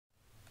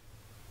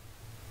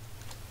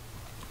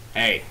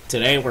Hey,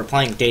 today we're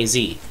playing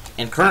DayZ,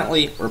 and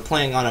currently we're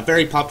playing on a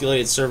very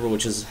populated server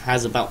which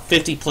has about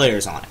 50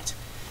 players on it.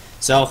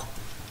 So,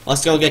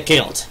 let's go get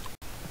killed.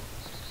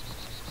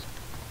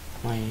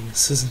 My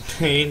anus is in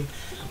pain.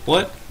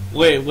 What?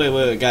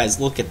 Wait, guys,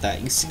 look at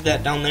that. You see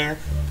that down there?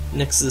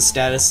 Next to the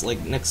status,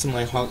 like next to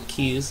my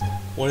hotkeys?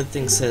 One of the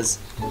things says,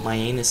 my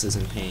anus is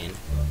in pain.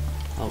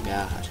 Oh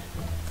god.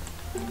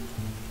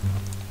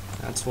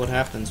 That's what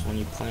happens when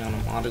you play on a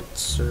modded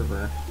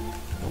server.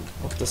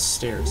 Oh, up the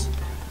stairs.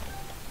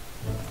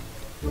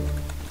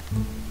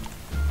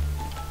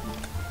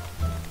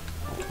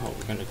 Oh,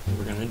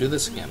 we're gonna do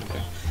this again.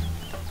 Okay.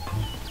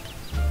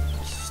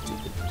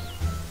 Stupid.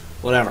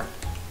 Whatever.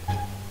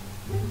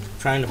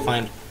 Trying to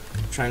find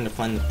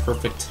the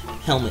perfect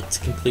helmet to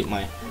complete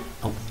my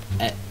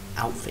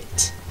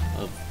outfit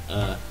of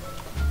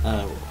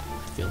I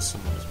feel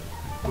someone is.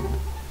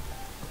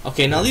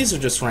 Okay, now these are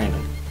just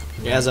random.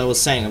 As I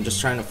was saying, I'm just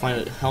trying to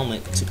find a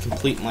helmet to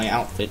complete my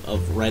outfit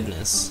of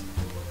redness.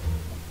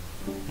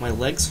 My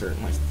legs hurt,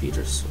 my feet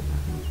are sore.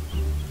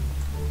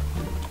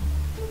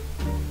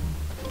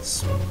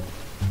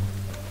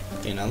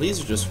 Okay, now these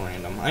are just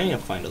random. I need to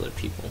find other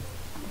people.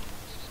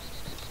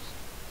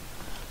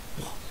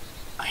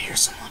 I hear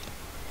someone.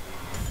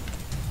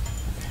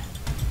 Okay.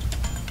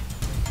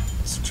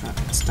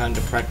 It's time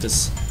to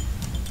practice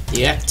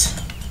the act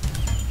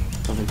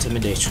of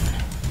intimidation.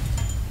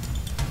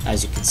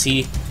 As you can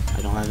see,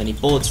 I don't have any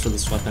bullets for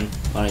this weapon,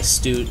 but I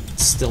still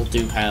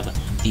do have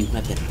the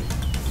weapon.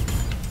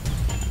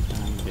 I'm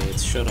dying,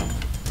 babes. Shut up.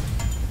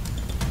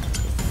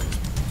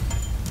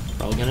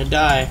 Probably gonna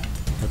die.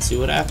 Let's see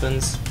what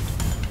happens.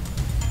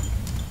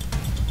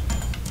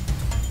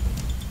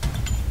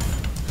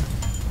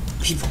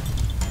 People.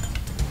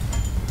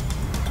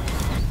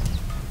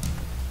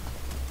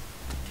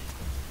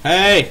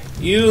 Hey,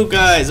 you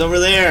guys over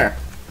there.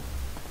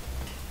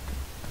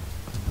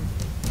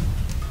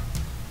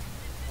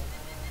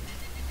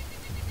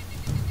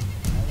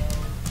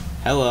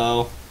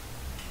 Hello.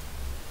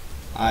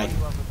 Hi.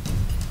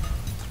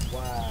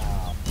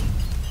 Wow.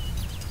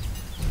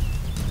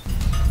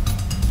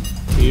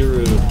 Be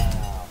rude.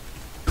 Wow.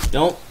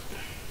 Don't.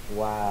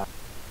 Wow.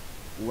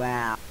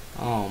 Wow.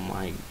 Oh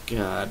my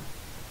god.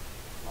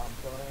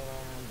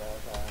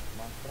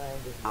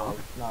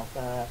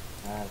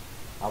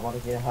 I want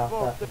to get half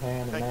that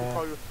hand and thank you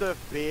for your stuff,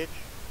 bitch.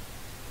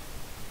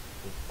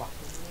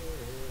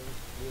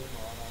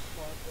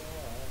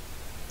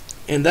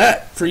 And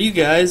that, for you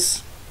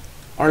guys,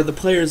 are the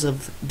players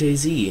of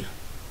DayZ.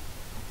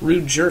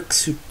 Rude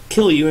jerks who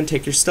kill you and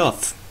take your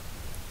stuff.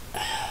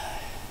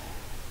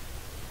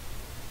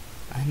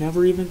 I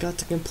never even got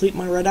to complete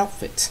my red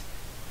outfit.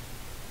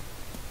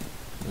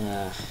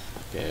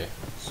 Okay,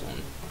 so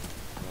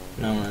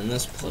now we're in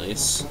this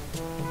place.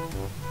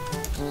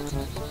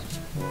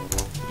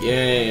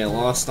 Yay, I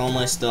lost all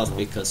my stuff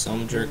because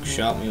some jerk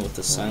shot me with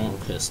a silent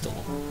pistol.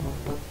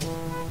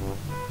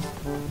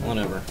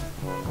 Whatever.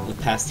 The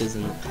past is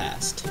in the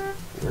past.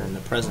 We're in the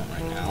present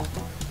right now.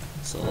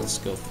 So let's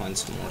go find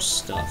some more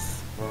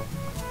stuff.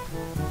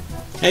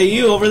 Hey,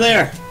 you over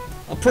there!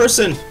 A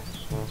person!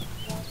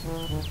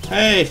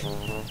 Hey!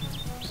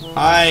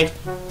 Hi!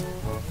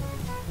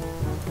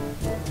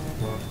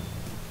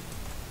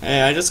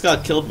 Hey, I just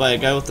got killed by a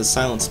guy with a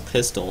silenced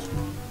pistol.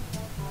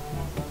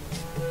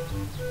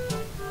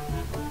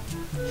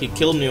 He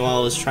killed me while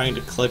I was trying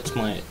to collect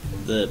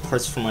the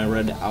parts for my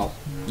red out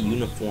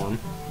uniform,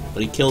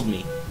 but he killed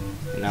me,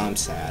 and now I'm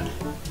sad.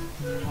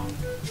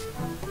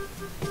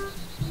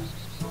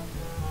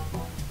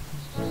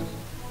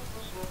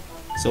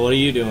 So what are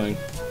you doing?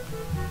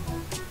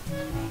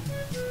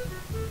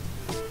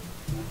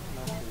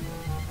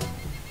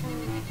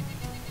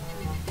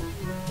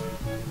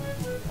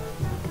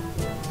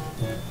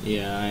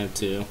 Yeah, I have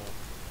too.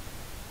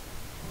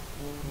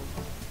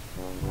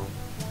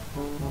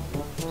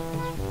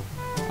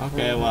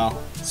 Okay,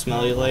 well,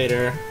 smell you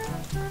later.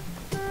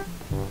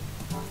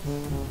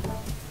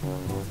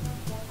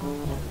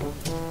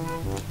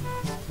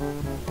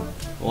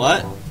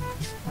 What?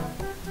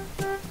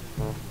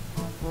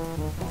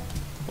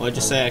 What'd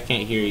you say? I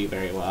can't hear you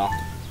very well.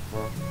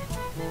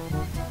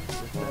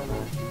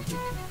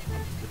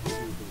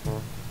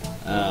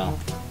 Oh.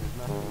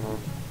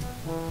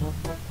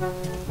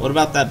 What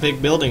about that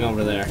big building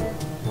over there?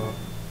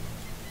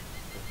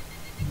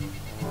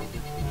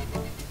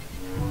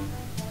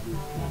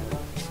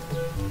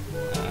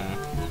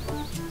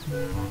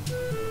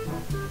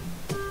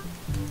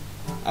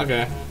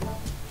 Okay.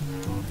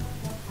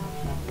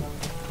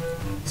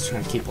 He's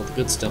trying to keep all the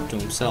good stuff to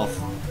himself.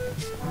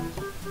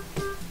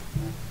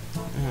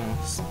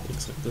 Oh,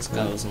 looks like this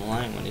guy wasn't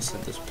lying when he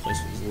said this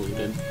place was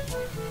looted.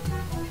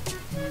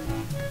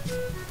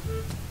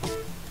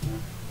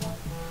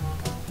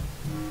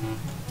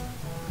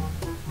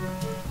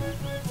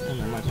 And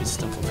there might be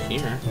stuff over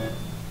here.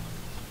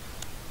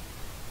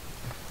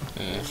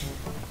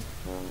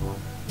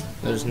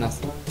 There's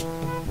nothing.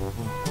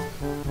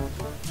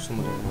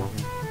 Somebody around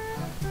here.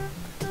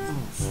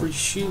 Oh, free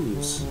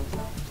shoes.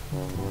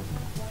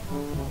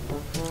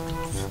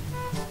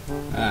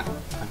 Ah,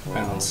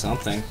 found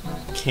something.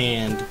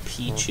 Canned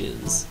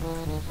peaches.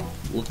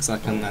 Looks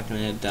like I'm not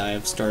gonna die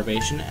of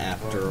starvation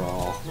after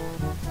all.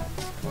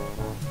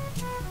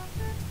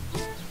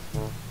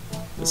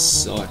 This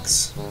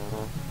sucks.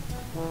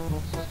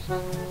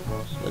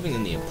 Living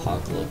in the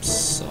apocalypse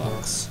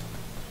sucks.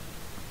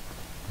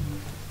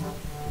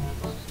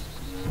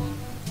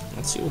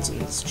 Let's see what's in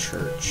this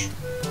church.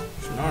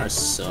 Shannara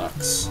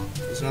sucks.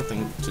 There's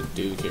nothing to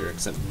do here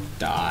except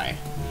die.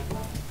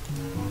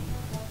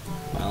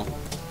 Well,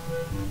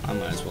 I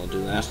might as well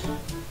do that.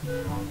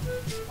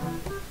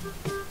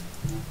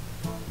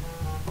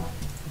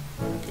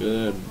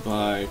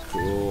 Goodbye,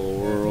 cruel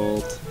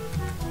world.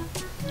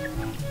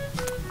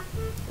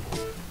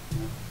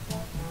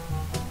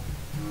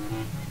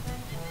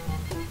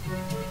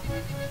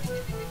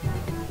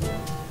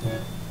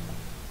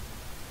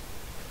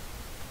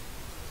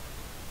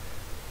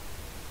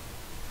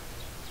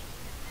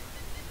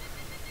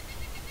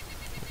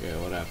 Okay,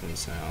 what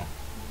happens now?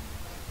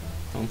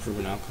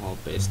 Home-proven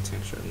alcohol-based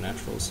tincture of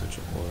natural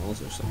essential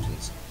oils or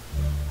substance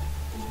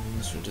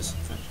used for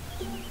disinfection.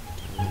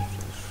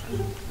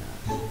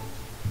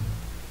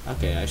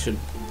 Okay, I should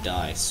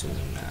die soon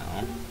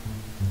now.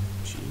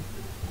 Gee.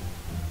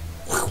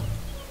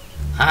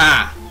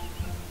 Ha!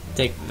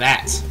 Take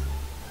that!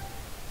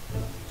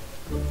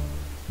 It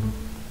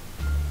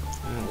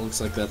looks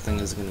like that thing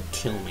is gonna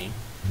kill me.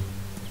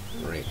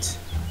 Great.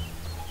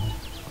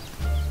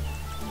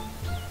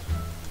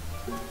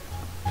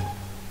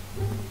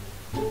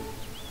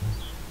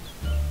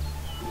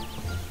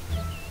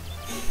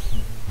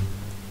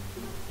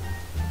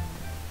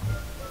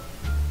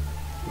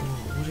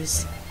 What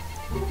is that?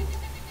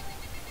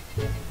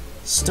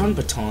 Stun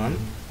baton?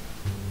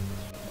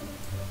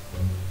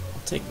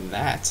 I'll take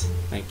that.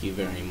 Thank you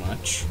very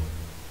much.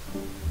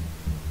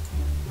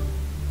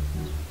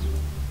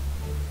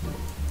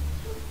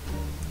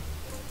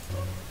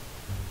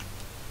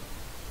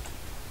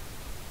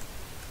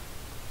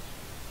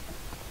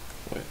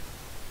 Wait.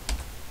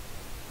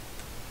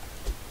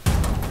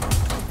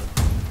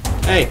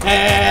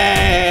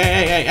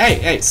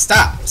 Hey,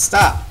 stop,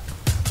 stop!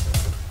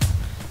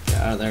 Get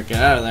out of there,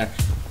 get out of there.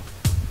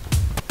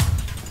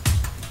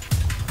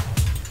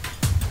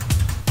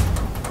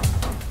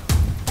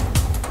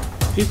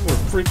 People are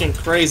freaking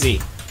crazy.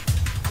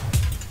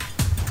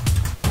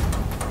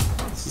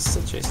 Is he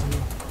still chasing me? I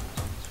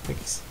think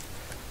he's...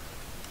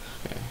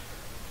 Okay.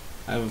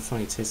 I have a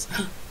funny taste.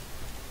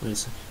 Wait a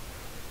second.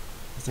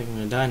 I think I'm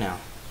gonna die now.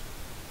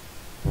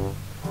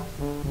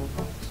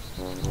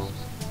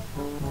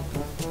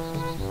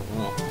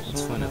 Well,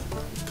 let's find a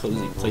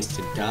cozy place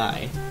to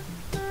die.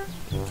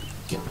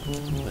 Get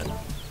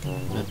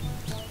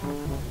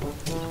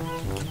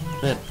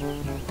bed.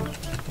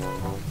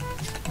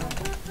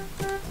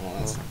 Oh,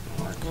 that's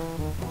not gonna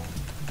work.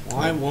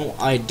 Why won't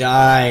I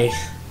die?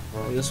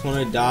 I just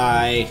want to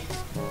die.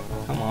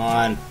 Come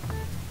on.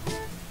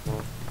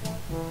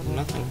 There's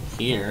nothing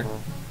here.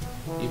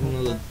 Even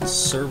though the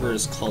server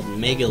is called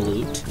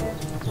MacLeod.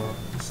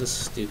 This is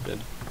stupid.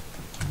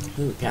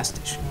 Ooh, gas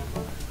station.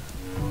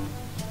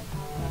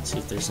 Let's see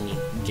if there's any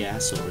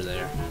gas over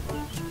there.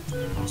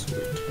 That's a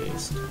weird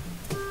taste.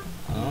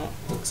 Oh,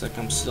 looks like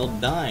I'm still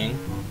dying.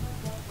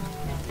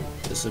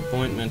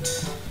 Disappointment.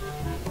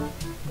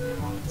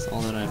 That's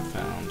all that I've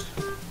found.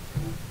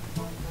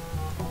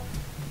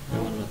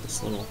 Now what about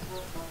this little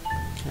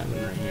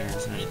cabin right here?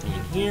 Is there anything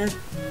in here?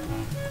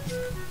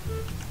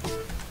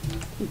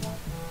 Ooh.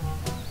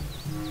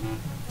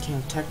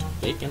 Canned tactic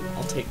bacon.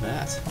 I'll take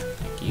that.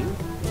 Thank you. I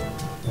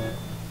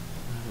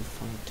have a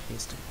funny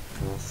taste of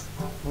mouth.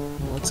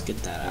 Well, let's get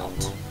that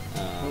out. I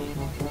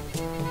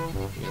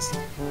guess.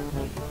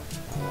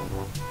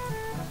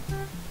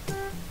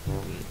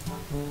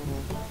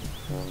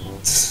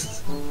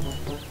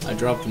 I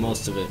dropped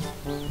most of it.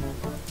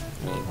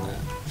 Like that.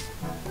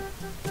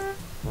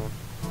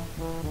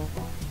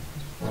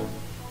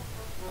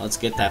 Let's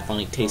get that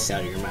funny taste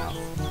out of your mouth.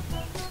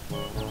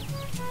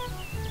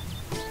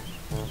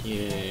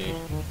 Yay.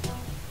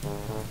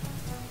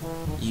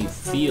 You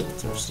feel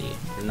thirsty.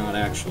 You're not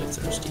actually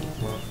thirsty.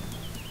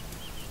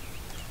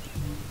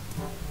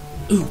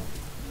 Ooh!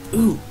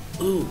 Ooh!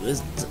 Ooh!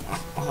 Does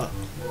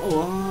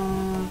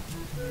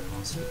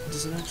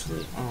it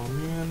actually... Oh,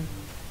 man.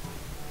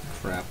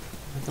 Crap.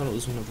 I thought it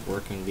was one of the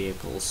working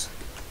vehicles.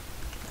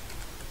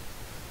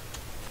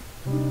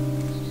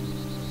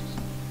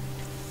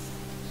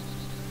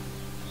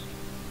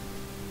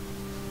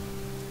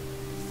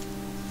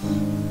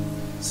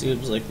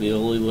 Seems like the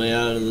only way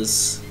out of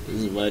this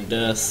is by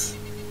death.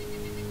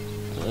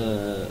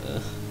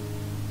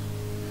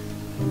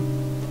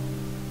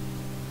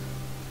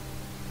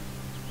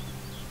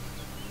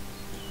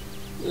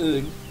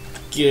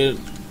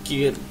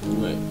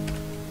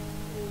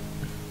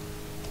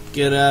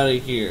 Get out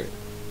of here.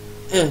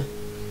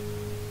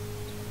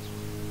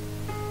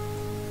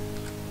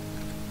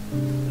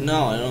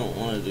 No, I don't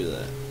want to do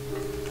that.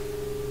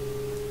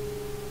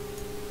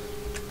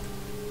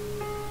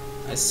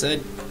 I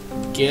said,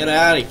 get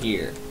out of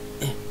here.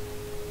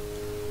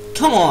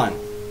 Come on.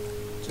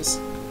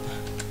 Just...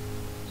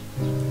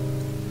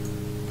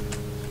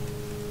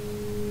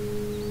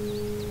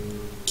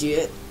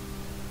 Get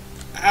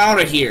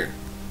out of here.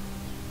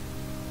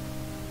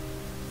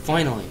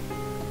 Finally.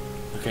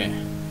 Okay.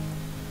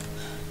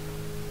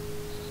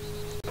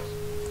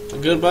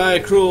 Goodbye,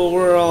 cruel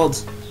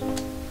world.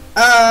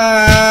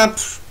 I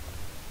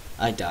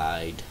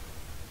died.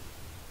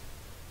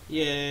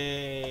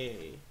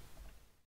 Yay.